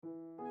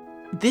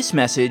This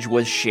message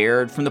was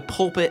shared from the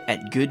pulpit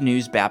at Good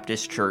News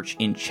Baptist Church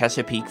in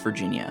Chesapeake,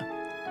 Virginia.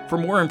 For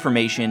more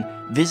information,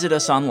 visit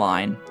us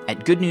online at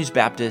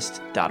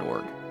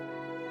goodnewsbaptist.org.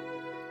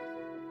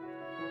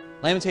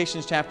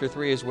 Lamentations chapter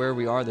 3 is where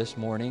we are this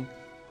morning.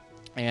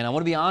 And I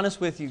want to be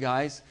honest with you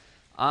guys,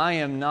 I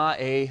am not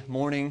a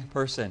morning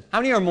person.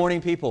 How many are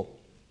morning people?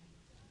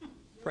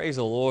 Praise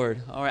the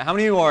Lord. All right. How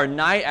many of you are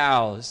night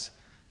owls?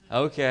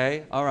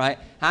 Okay. All right.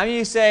 How many of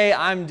you say,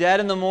 I'm dead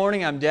in the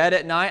morning, I'm dead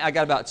at night, I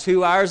got about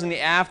 2 hours in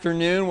the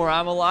afternoon where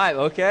I'm alive?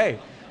 Okay.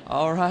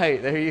 All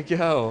right. There you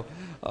go.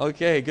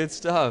 Okay. Good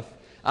stuff.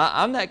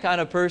 I'm that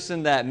kind of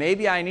person that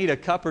maybe I need a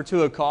cup or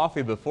two of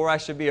coffee before I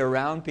should be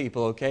around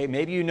people, okay?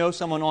 Maybe you know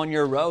someone on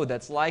your road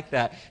that's like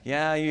that.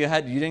 Yeah, you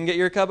didn't get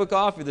your cup of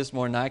coffee this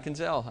morning, I can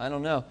tell. I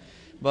don't know.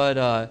 But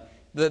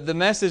the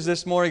message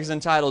this morning is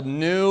entitled,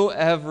 New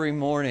Every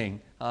Morning.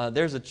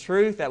 There's a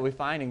truth that we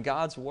find in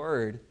God's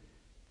Word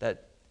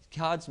that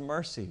God's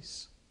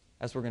mercies,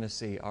 as we're going to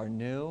see, are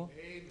new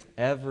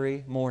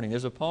every morning.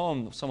 There's a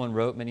poem someone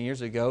wrote many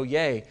years ago,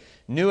 Yea,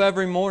 new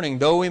every morning,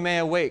 though we may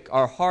awake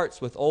our hearts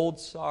with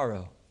old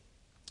sorrow,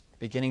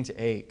 beginning to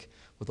ache,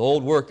 with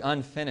old work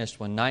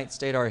unfinished when night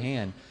stayed our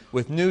hand,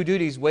 with new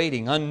duties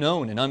waiting,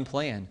 unknown and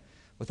unplanned,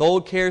 with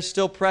old cares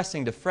still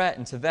pressing to fret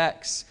and to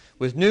vex,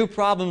 with new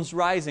problems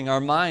rising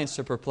our minds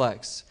to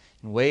perplex,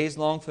 in ways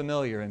long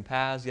familiar and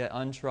paths yet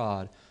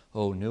untrod,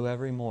 oh, new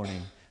every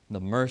morning, the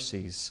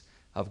mercies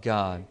of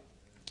God.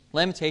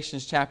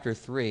 Lamentations chapter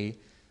 3,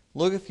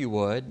 look if you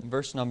would,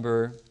 verse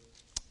number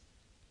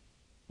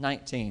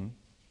 19.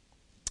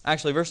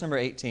 Actually, verse number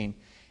 18.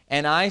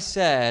 And I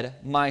said,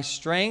 my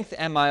strength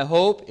and my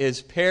hope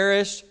is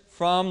perished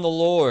from the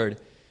Lord,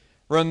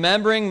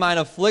 remembering mine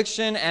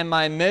affliction and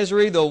my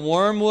misery, the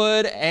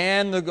wormwood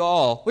and the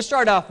gall. We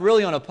start off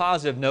really on a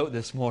positive note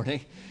this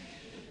morning.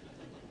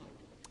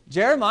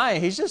 Jeremiah,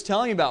 he's just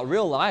telling you about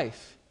real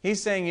life. He's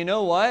saying, you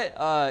know what?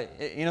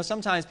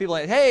 Sometimes people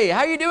are like, hey, how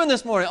are you doing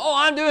this morning? Oh,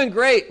 I'm doing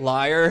great,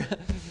 liar.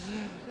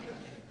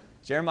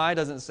 Jeremiah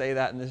doesn't say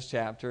that in this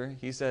chapter.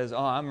 He says, oh,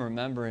 I'm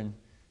remembering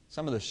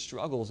some of the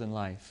struggles in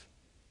life,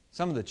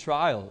 some of the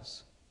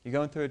trials. You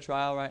going through a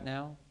trial right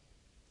now?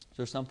 Is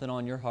there something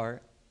on your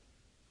heart?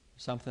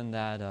 Something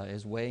that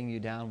is weighing you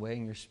down,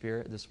 weighing your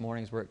spirit this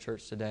morning as we're at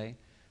church today?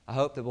 I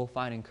hope that we'll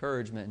find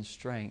encouragement and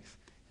strength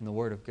in the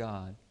Word of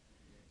God.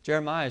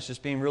 Jeremiah is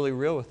just being really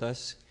real with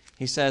us.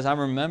 He says, I'm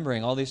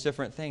remembering all these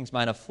different things,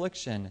 mine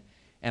affliction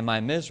and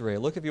my misery.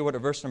 Look if you would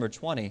at verse number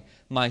 20.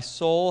 My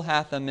soul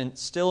hath them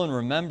still in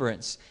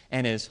remembrance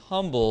and is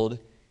humbled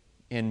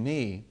in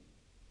me.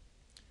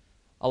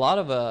 A lot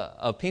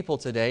of people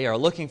today are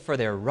looking for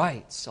their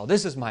rights. Oh,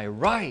 this is my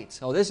right.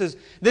 Oh, this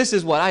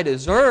is what I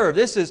deserve.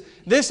 This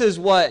is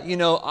what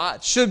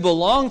should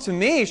belong to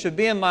me, should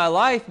be in my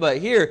life. But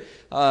here,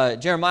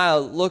 Jeremiah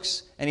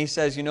looks and he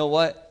says, you know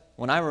what?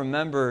 When I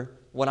remember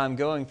what I'm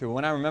going through,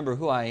 when I remember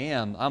who I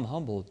am, I'm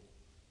humbled.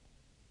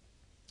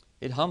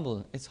 It's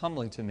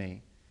humbling to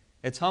me.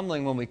 It's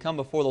humbling when we come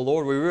before the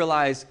Lord. We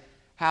realize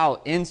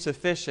how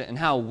insufficient and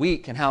how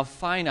weak and how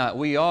finite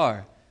we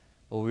are.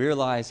 But we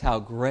realize how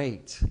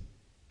great,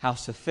 how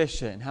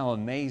sufficient, and how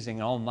amazing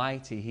and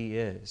almighty He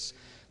is.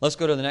 Let's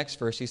go to the next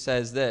verse. He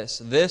says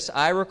this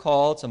I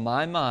recall to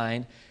my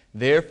mind,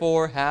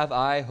 therefore have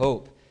I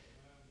hope.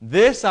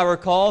 This I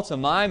recall to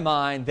my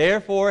mind,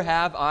 therefore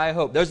have I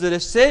hope. There's a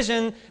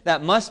decision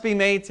that must be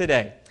made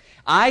today.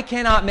 I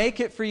cannot make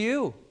it for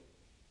you.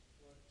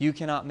 You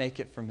cannot make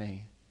it for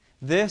me.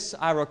 This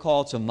I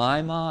recall to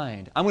my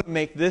mind. I'm going to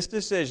make this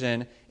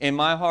decision in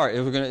my heart.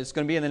 It's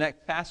going to be in the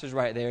next passage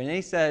right there. And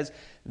he says,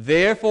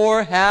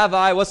 therefore have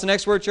I, what's the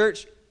next word,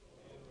 church?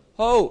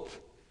 Hope.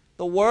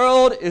 The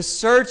world is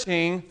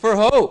searching for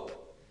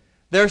hope.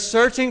 They're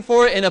searching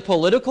for it in a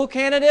political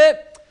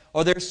candidate,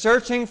 or they're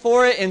searching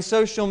for it in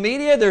social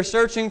media, they're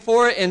searching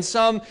for it in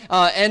some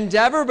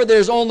endeavor, but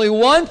there's only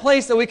one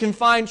place that we can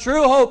find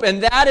true hope,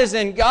 and that is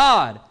in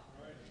God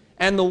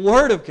and the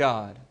Word of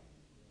God.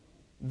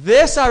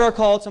 This I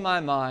recall to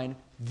my mind,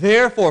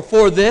 therefore,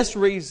 for this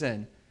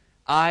reason,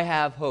 I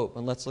have hope.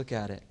 And let's look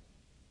at it.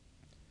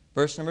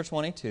 Verse number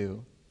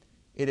 22,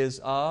 it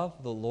is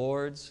of the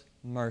Lord's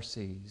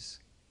mercies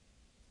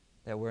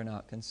that we're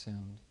not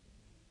consumed.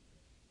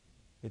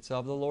 It's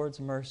of the Lord's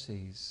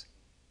mercies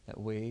that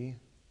we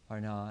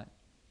are not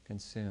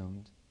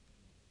consumed.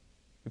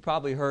 You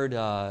probably heard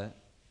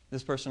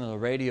this person on the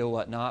radio,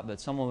 whatnot,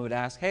 but someone would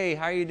ask, hey,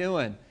 how are you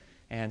doing?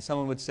 And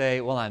someone would say,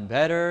 well, I'm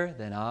better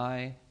than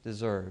I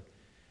deserve.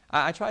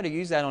 I try to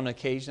use that on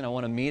occasion. I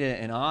want to meet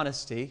it in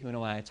honesty, when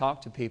I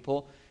talk to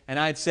people. And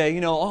I'd say,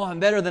 I'm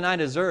better than I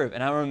deserve.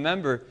 And I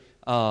remember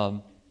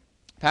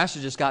Pastor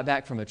just got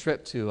back from a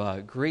trip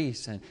to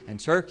Greece and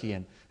Turkey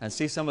and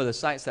see some of the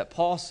sights that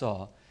Paul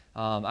saw.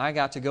 I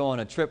got to go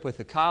on a trip with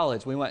the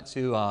college. We went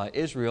to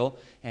Israel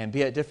and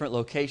be at different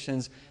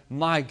locations.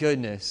 My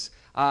goodness,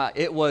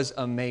 it was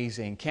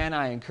amazing. Can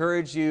I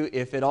encourage you,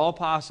 if at all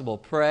possible,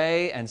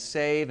 pray and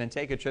save and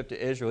take a trip to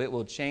Israel. It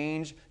will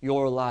change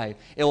your life.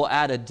 It will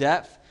add a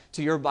depth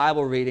to your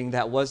Bible reading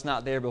that was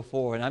not there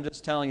before. And I'm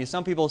just telling you,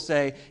 some people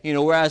say,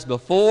 whereas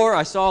before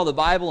I saw the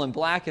Bible in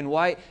black and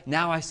white,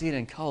 now I see it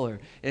in color.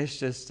 It's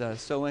just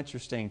so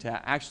interesting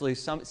to actually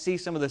see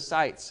some of the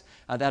sights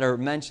that are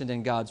mentioned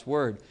in God's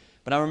Word.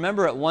 But I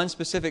remember at one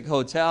specific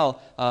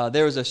hotel,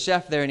 there was a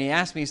chef there, and he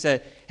asked me, he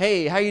said,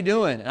 "Hey, how you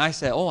doing?" And I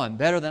said, "Oh, I'm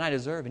better than I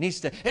deserve." And he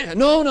said,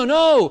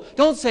 No,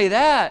 don't say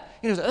that.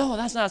 He said, "Oh,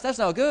 that's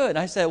not good." And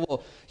I said,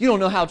 "Well, you don't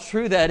know how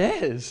true that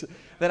is,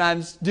 that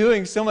I'm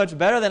doing so much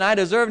better than I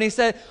deserve." And he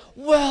said,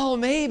 "Well,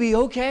 maybe,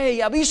 okay,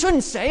 yeah, but you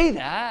shouldn't say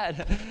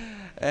that."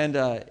 And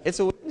it's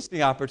a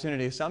witnessing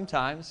opportunity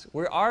sometimes.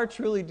 We are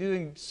truly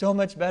doing so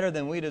much better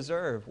than we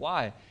deserve.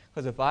 Why?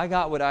 Because if I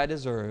got what I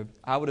deserved,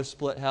 I would have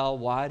split hell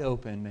wide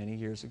open many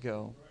years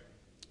ago.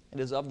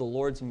 It is of the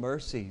Lord's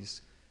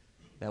mercies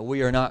that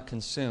we are not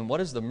consumed.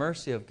 What is the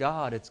mercy of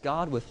God? It's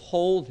God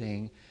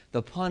withholding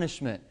the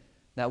punishment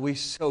that we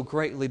so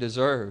greatly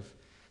deserve.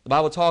 The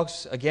Bible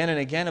talks again and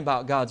again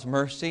about God's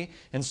mercy.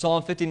 In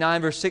Psalm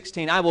 59, verse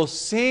 16, "I will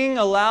sing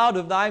aloud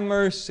of thy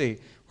mercy."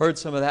 Heard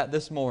some of that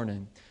this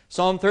morning.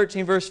 Psalm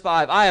 13, verse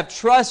 5, "I have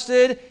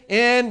trusted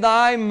in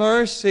thy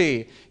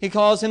mercy." He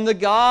calls him the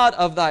God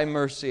of thy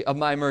mercy, of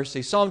my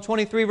mercy. Psalm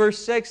 23, verse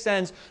 6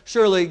 says,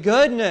 "Surely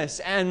goodness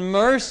and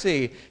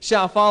mercy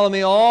shall follow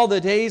me all the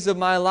days of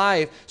my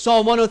life."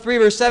 Psalm 103,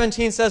 verse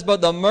 17 says,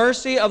 "But the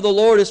mercy of the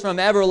Lord is from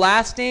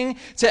everlasting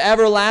to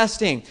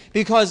everlasting."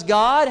 Because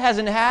God has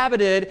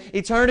inhabited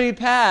eternity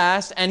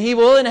past and He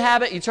will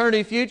inhabit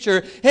eternity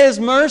future,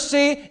 His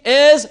mercy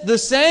is the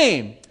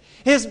same.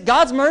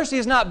 God's mercy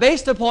is not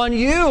based upon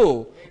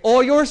you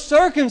or your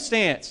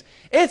circumstance.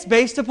 It's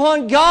based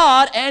upon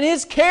God and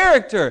His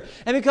character.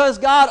 And because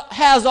God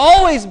has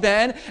always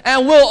been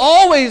and will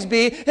always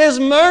be,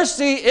 His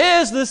mercy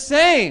is the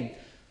same.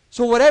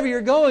 So whatever you're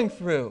going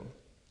through,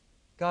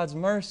 God's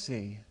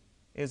mercy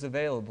is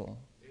available.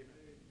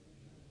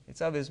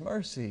 It's of His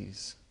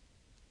mercies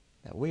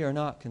that we are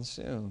not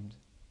consumed.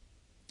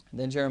 And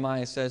then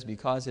Jeremiah says,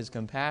 "Because His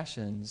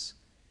compassions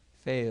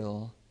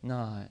fail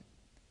not."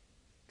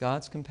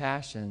 God's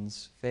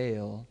compassions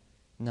fail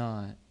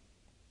not.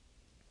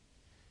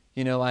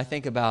 I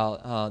think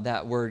about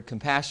that word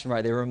compassion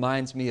right there. It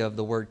reminds me of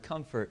the word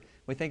comfort.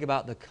 We think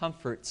about the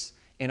comforts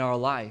in our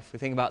life. We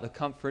think about the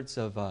comforts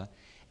of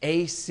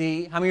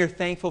AC. How many are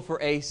thankful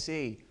for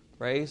AC?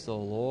 Praise the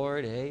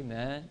Lord.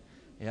 Amen.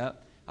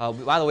 Yep.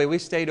 By the way, we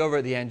stayed over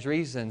at the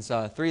Andreessens,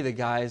 three of the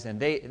guys, and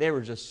they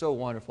were just so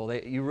wonderful.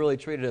 You really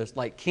treated us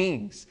like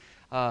kings.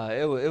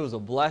 It was a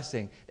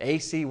blessing. The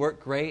AC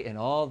worked great and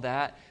all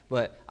that.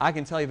 But I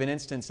can tell you of an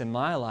instance in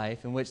my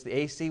life in which the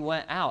AC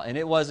went out. And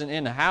it wasn't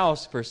in the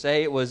house per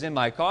se. It was in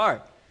my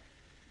car.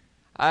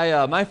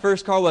 My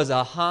first car was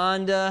a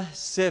Honda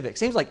Civic.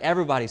 Seems like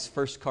everybody's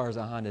first car is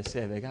a Honda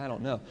Civic. I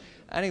don't know.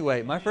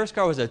 Anyway, my first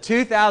car was a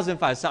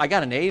 2005. So I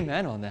got an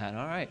amen on that.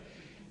 All right.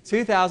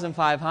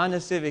 2005 Honda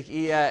Civic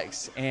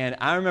EX. And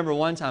I remember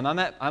one time I'm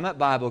at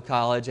Bible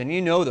college. And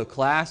the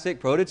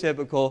classic,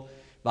 prototypical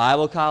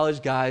Bible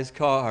college guy's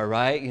car,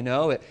 right?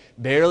 It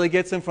barely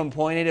gets them from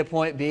point A to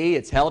point B.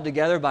 It's held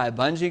together by a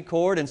bungee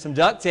cord and some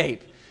duct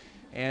tape.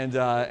 And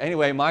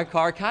anyway, my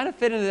car kind of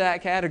fit into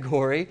that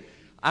category.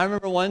 I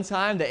remember one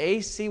time the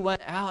AC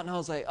went out and I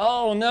was like,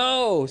 "Oh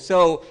no."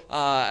 So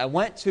I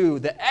went to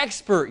the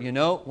expert,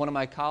 one of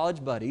my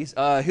college buddies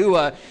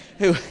who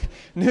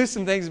knew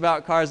some things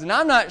about cars. And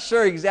I'm not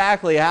sure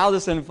exactly how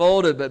this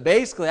unfolded, but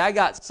basically I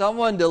got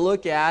someone to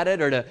look at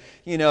it or to,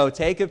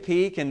 take a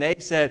peek, and they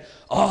said,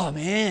 "Oh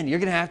man, you're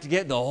going to have to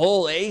get the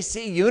whole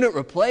AC unit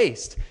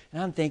replaced."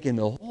 And I'm thinking,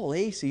 the whole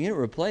AC unit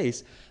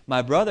replaced?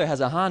 My brother has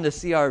a Honda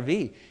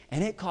CR-V,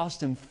 and it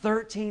cost him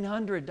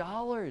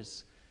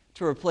 $1,300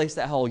 to replace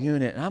that whole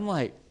unit. And I'm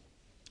like,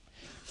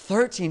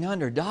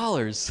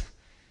 $1,300?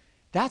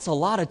 That's a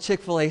lot of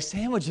Chick-fil-A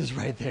sandwiches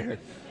right there.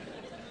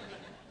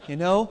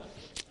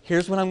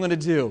 Here's what I'm going to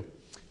do.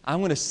 I'm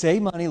going to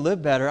save money,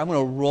 live better. I'm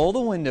going to roll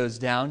the windows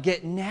down,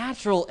 get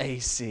natural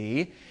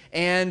AC,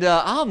 and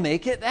I'll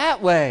make it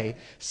that way.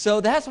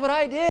 So that's what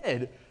I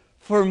did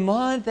for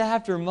month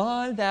after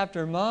month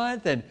after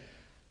month. And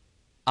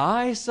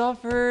I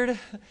suffered,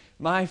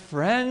 my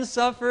friends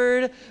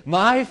suffered,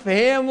 my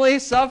family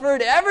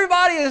suffered.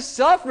 Everybody is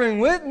suffering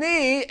with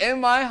me in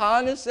my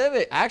Honda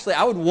Civic. Actually,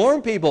 I would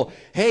warn people,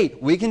 "Hey,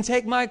 we can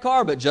take my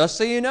car, but just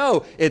so you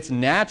know, it's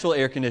natural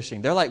air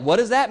conditioning." They're like, "What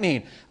does that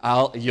mean?"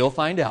 You'll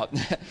find out.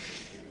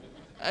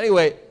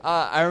 Anyway,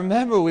 I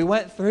remember we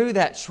went through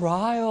that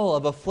trial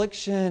of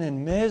affliction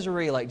and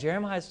misery like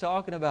Jeremiah's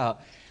talking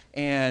about.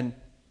 And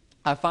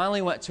I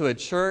finally went to a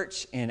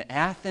church in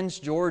Athens,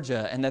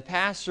 Georgia, and the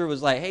pastor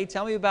was like, "Hey,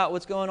 tell me about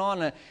what's going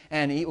on."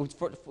 And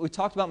we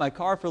talked about my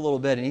car for a little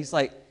bit, and he's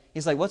like,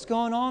 "What's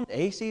going on?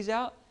 The AC's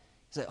out?"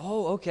 He's like,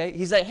 "Oh, okay."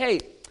 He's like, "Hey,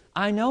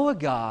 I know a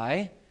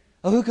guy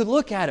who could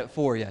look at it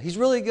for you. He's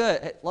really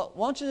good. Hey, why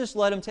don't you just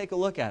let him take a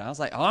look at it?" I was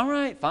like, "All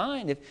right,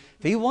 fine. If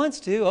he wants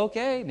to,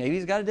 okay. Maybe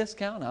he's got a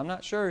discount. I'm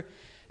not sure."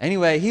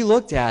 Anyway, he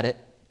looked at it.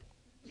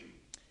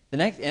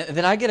 And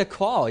then I get a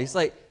call. He's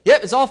like,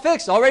 "Yep, it's all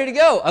fixed, all ready to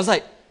go." I was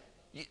like,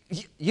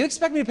 You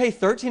expect me to pay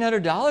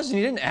 $1,300 and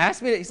you didn't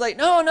ask me? He's like,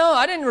 no,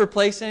 I didn't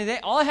replace anything.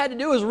 All I had to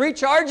do was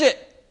recharge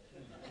it.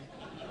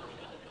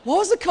 What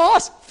was the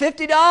cost?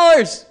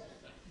 $50.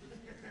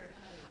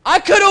 I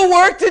could have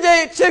worked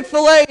today at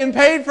Chick-fil-A and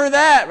paid for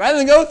that rather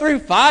than go through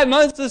 5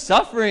 months of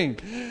suffering.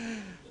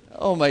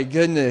 Oh my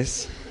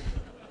goodness.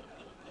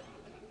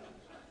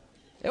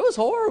 It was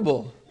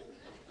horrible.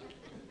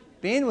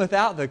 Being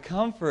without the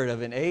comfort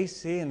of an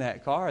AC in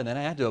that car, and then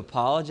I had to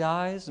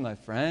apologize to my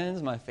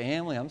friends, my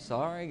family. I'm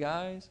sorry,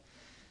 guys.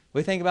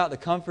 We think about the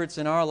comforts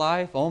in our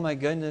life. Oh my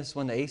goodness,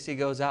 when the AC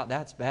goes out,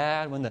 that's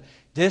bad. When the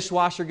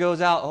dishwasher goes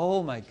out,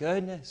 oh my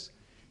goodness.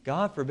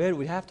 God forbid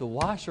we have to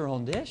wash our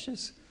own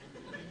dishes.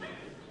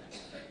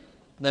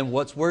 Then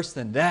what's worse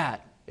than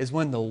that is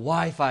when the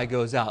Wi-Fi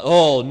goes out.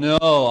 Oh no,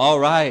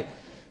 all right.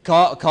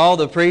 Call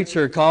the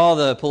preacher, call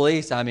the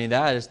police. I mean,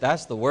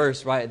 that's the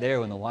worst right there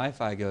when the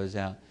Wi-Fi goes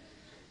out.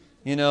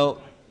 You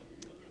know,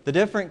 the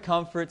different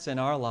comforts in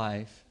our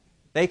life,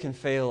 they can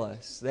fail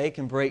us. They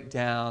can break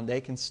down.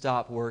 They can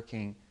stop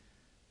working.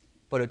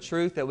 But a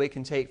truth that we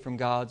can take from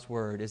God's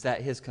Word is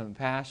that His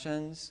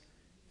compassions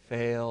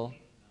fail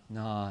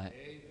not.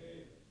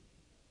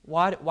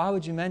 Why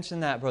would you mention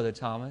that, Brother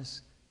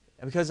Thomas?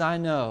 Because I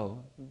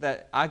know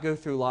that I go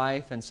through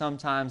life and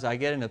sometimes I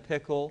get in a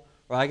pickle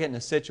or I get in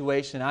a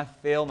situation, I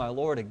fail my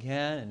Lord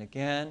again and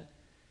again,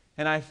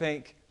 and I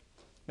think,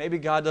 maybe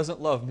God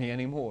doesn't love me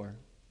anymore.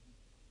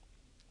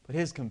 But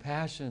His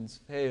compassions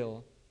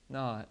fail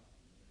not.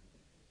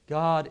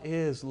 God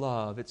is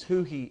love. It's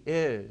who He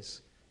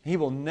is. He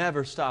will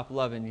never stop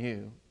loving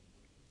you.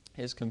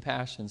 His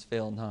compassions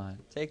fail not.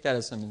 Take that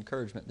as some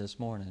encouragement this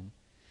morning.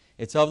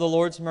 It's of the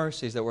Lord's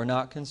mercies that we're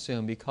not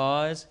consumed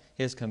because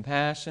His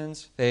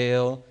compassions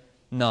fail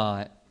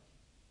not.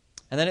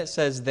 And then it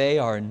says, they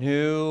are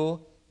new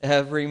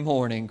every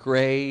morning.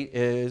 Great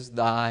is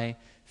thy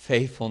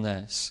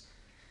faithfulness.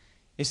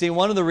 You see,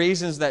 one of the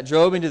reasons that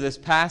drove into this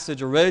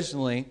passage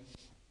originally,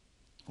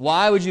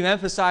 why would you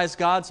emphasize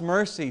God's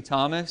mercy,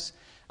 Thomas?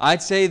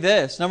 I'd say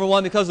this. Number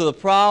one, because of the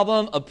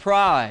problem of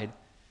pride.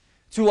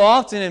 Too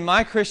often in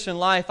my Christian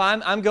life,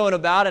 I'm going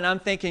about and I'm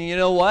thinking, you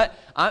know what?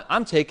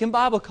 I'm taking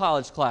Bible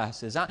college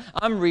classes.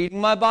 I'm reading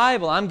my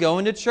Bible. I'm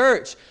going to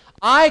church.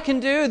 I can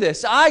do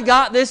this. I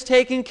got this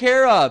taken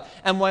care of.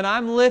 And when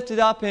I'm lifted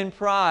up in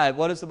pride,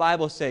 what does the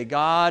Bible say?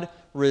 God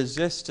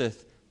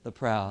resisteth the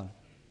proud,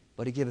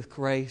 but He giveth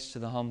grace to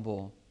the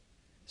humble.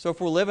 So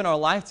if we're living our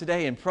life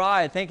today in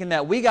pride, thinking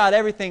that we got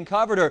everything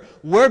covered, or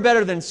we're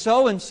better than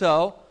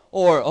so-and-so,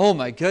 or, oh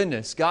my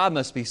goodness, God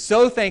must be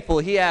so thankful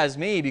He has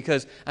me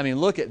because,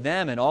 look at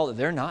them and all that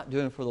they're not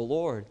doing for the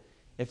Lord.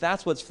 If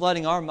that's what's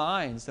flooding our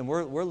minds, then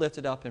we're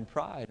lifted up in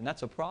pride, and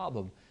that's a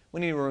problem. We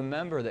need to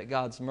remember that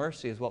God's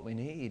mercy is what we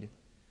need.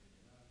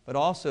 But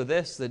also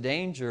this, the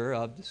danger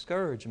of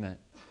discouragement.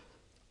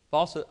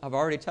 I've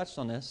already touched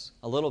on this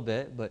a little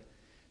bit, but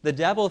the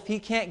devil, if he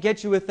can't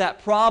get you with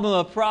that problem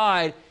of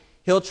pride,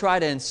 he'll try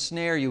to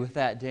ensnare you with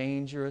that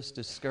dangerous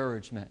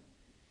discouragement.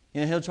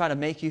 He'll try to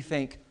make you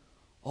think,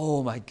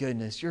 oh my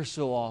goodness, you're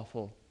so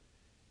awful.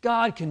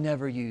 God can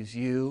never use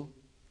you.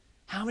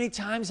 How many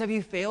times have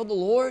you failed the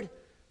Lord?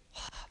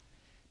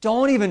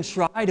 Don't even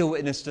try to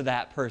witness to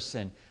that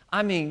person.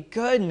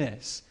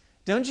 Goodness.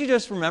 Don't you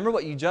just remember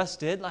what you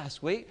just did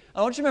last week?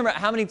 Don't you remember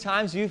how many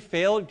times you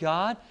failed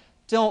God?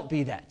 Don't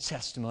be that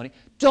testimony.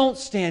 Don't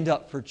stand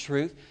up for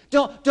truth.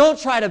 Don't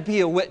try to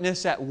be a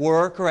witness at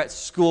work or at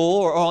school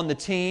or on the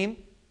team.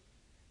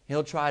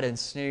 He'll try to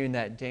ensnare you in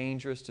that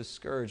dangerous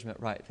discouragement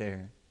right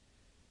there.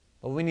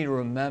 What we need to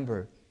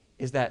remember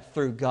is that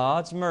through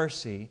God's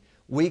mercy,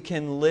 we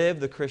can live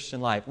the Christian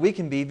life. We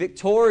can be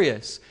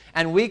victorious.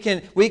 And we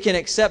can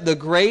accept the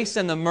grace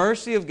and the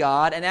mercy of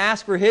God and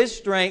ask for His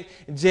strength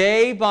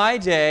day by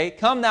day.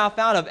 Come thou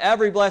fount of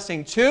every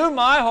blessing, tune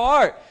my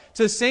heart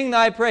to sing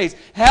thy praise.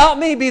 Help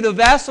me be the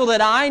vessel that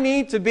I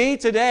need to be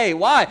today.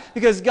 Why?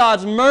 Because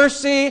God's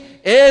mercy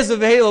is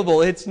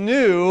available. It's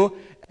new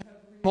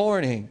every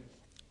morning.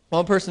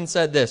 One person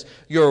said this,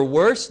 your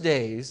worst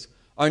days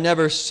are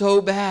never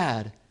so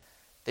bad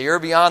that you're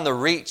beyond the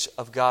reach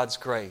of God's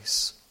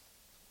grace.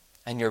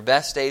 And your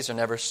best days are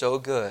never so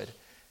good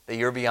that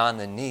you're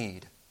beyond the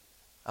need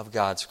of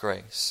God's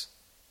grace.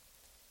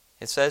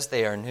 It says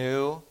they are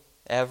new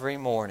every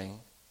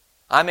morning.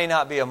 I may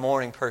not be a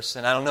morning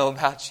person. I don't know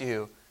about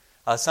you.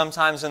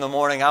 Sometimes in the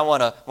morning,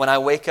 when I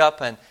wake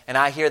up and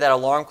I hear that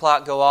alarm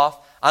clock go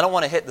off, I don't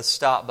want to hit the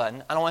stop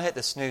button. I don't want to hit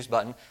the snooze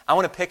button. I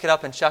want to pick it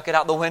up and chuck it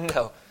out the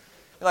window.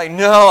 You're like,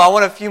 no, I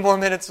want a few more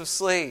minutes of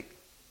sleep.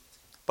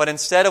 But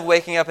instead of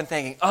waking up and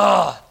thinking,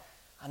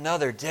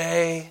 another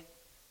day,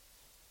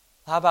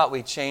 how about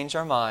we change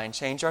our mind,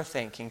 change our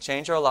thinking,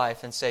 change our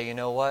life and say, you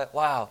know what?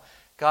 Wow,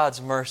 God's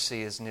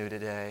mercy is new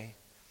today.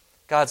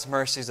 God's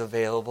mercy is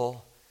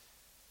available.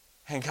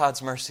 And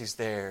God's mercy is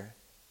there.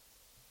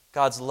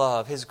 God's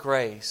love, His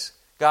grace.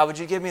 God, would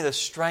you give me the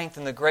strength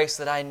and the grace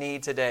that I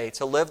need today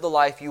to live the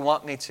life you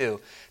want me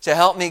to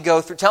help me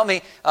go through, to help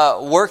me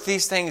work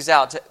these things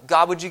out.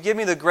 God, would you give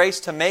me the grace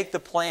to make the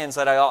plans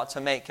that I ought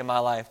to make in my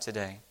life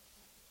today?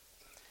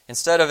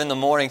 Instead of in the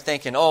morning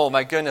thinking, oh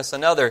my goodness,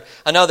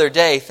 another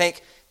day,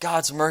 think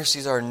God's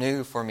mercies are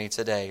new for me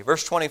today.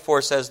 Verse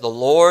 24 says, the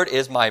Lord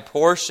is my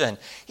portion.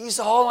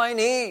 He's all I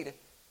need.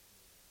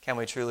 Can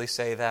we truly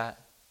say that?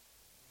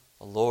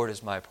 The Lord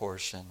is my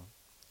portion,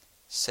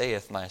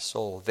 saith my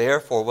soul.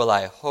 Therefore will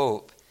I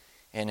hope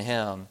in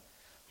Him.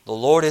 The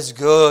Lord is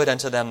good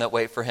unto them that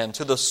wait for Him,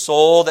 to the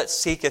soul that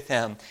seeketh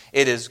Him.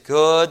 It is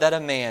good that a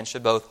man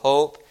should both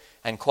hope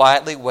and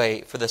quietly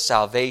wait for the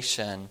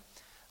salvation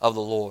of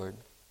the Lord.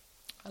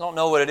 I don't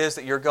know what it is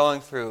that you're going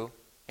through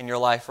in your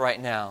life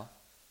right now,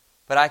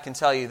 but I can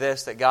tell you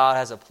this, that God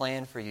has a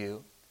plan for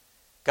you.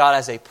 God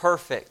has a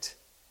perfect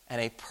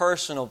and a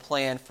personal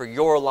plan for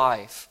your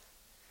life.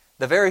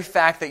 The very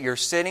fact that you're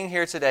sitting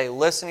here today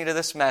listening to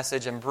this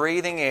message and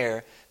breathing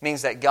air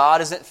means that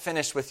God isn't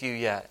finished with you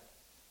yet.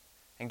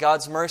 And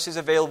God's mercy is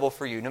available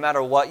for you no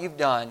matter what you've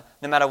done,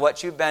 no matter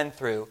what you've been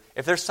through.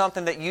 If there's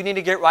something that you need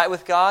to get right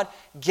with God,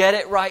 get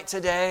it right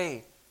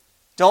today.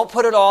 Don't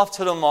put it off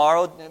till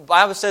tomorrow. The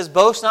Bible says,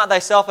 boast not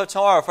thyself of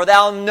tomorrow, for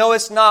thou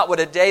knowest not what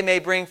a day may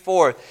bring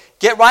forth.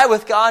 Get right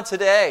with God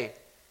today.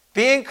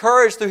 Be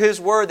encouraged through His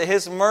Word that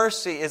His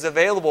mercy is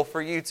available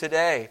for you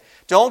today.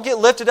 Don't get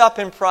lifted up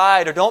in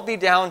pride or don't be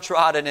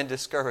downtrodden in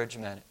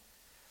discouragement.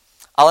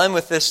 I'll end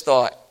with this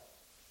thought.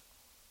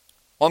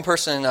 One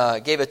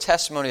person gave a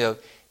testimony of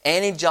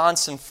Annie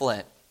Johnson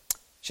Flint.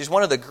 She's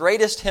one of the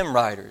greatest hymn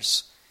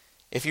writers.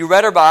 If you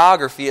read her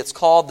biography, it's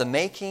called The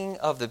Making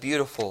of the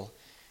Beautiful.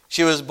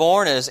 She was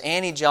born as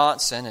Annie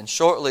Johnson and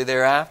shortly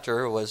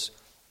thereafter was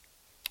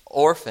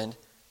orphaned,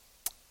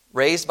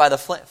 raised by the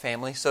Flint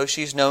family, so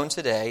she's known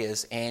today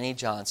as Annie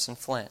Johnson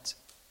Flint.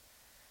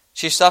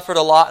 She suffered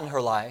a lot in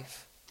her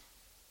life.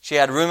 She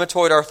had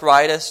rheumatoid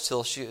arthritis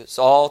till she was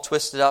all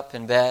twisted up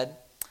in bed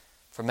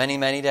for many,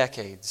 many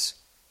decades.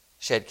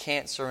 She had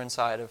cancer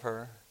inside of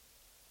her.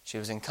 She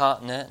was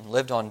incontinent and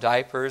lived on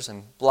diapers,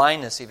 and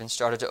blindness even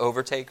started to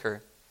overtake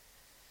her.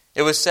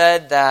 It was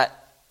said that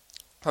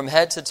from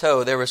head to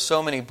toe, there were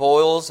so many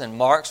boils and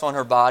marks on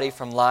her body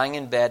from lying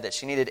in bed that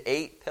she needed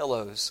 8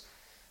 pillows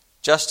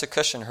just to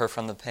cushion her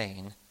from the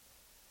pain.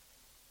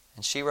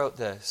 And she wrote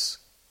this,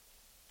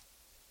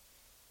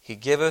 He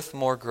giveth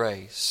more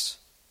grace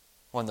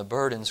when the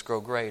burdens grow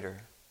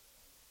greater.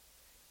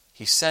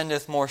 He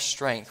sendeth more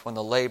strength when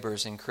the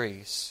labors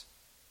increase.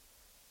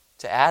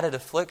 To added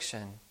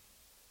affliction,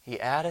 He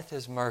addeth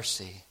His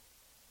mercy.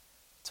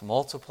 To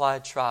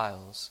multiplied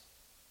trials,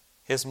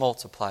 His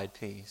multiplied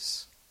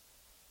peace.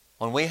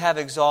 When we have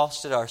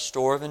exhausted our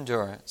store of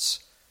endurance,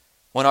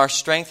 when our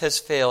strength has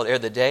failed ere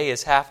the day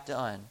is half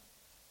done,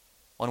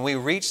 when we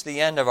reach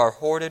the end of our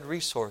hoarded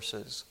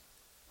resources,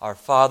 our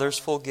Father's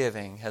full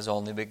giving has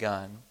only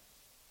begun.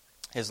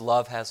 His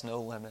love has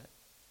no limit.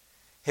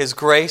 His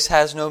grace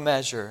has no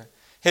measure.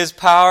 His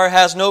power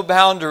has no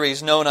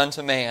boundaries known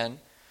unto man.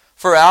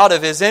 For out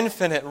of His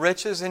infinite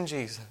riches in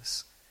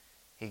Jesus,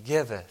 He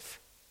giveth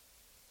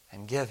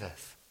and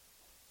giveth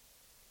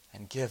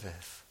and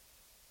giveth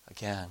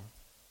again.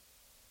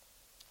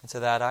 And to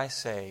that I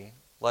say,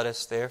 let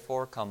us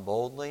therefore come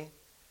boldly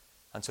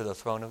unto the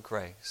throne of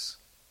grace,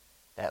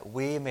 that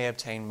we may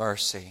obtain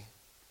mercy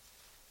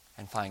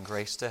and find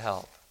grace to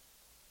help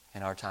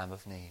in our time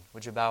of need.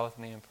 Would you bow with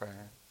me in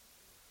prayer?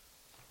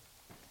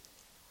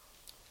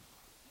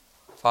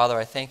 Father,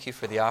 I thank You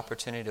for the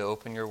opportunity to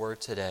open Your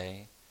Word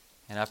today,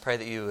 and I pray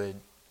that You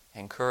would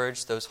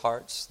encourage those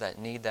hearts that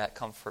need that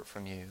comfort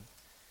from You.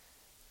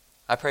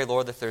 I pray,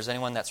 Lord, that if there's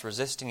anyone that's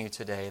resisting You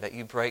today, that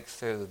You break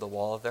through the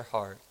wall of their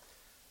heart.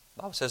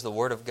 The Bible says the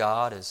Word of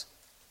God is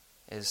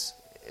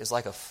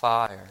like a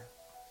fire.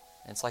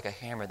 And it's like a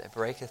hammer that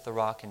breaketh the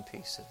rock in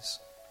pieces.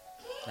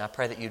 And I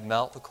pray that You'd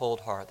melt the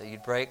cold heart, that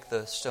You'd break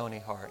the stony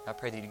heart. I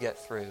pray that You'd get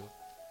through.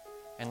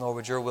 And Lord,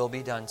 would Your will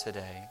be done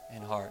today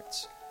in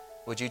hearts?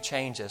 Would You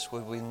change us?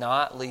 Would we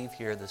not leave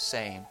here the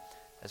same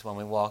as when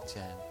we walked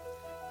in?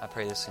 I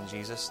pray this in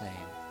Jesus' name.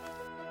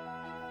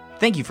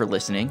 Thank you for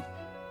listening.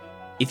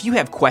 If you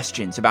have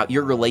questions about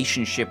your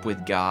relationship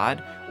with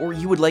God, or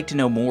you would like to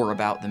know more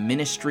about the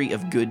ministry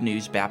of Good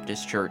News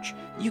Baptist Church,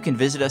 you can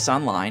visit us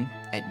online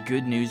at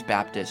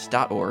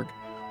goodnewsbaptist.org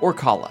or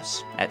call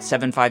us at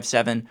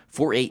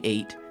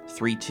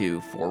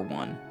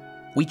 757-488-3241.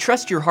 We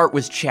trust your heart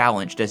was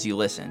challenged as you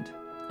listened,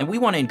 and we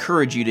want to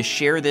encourage you to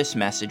share this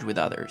message with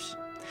others.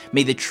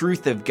 May the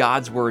truth of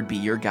God's Word be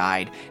your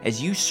guide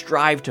as you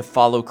strive to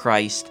follow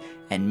Christ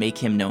and make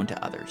Him known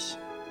to others.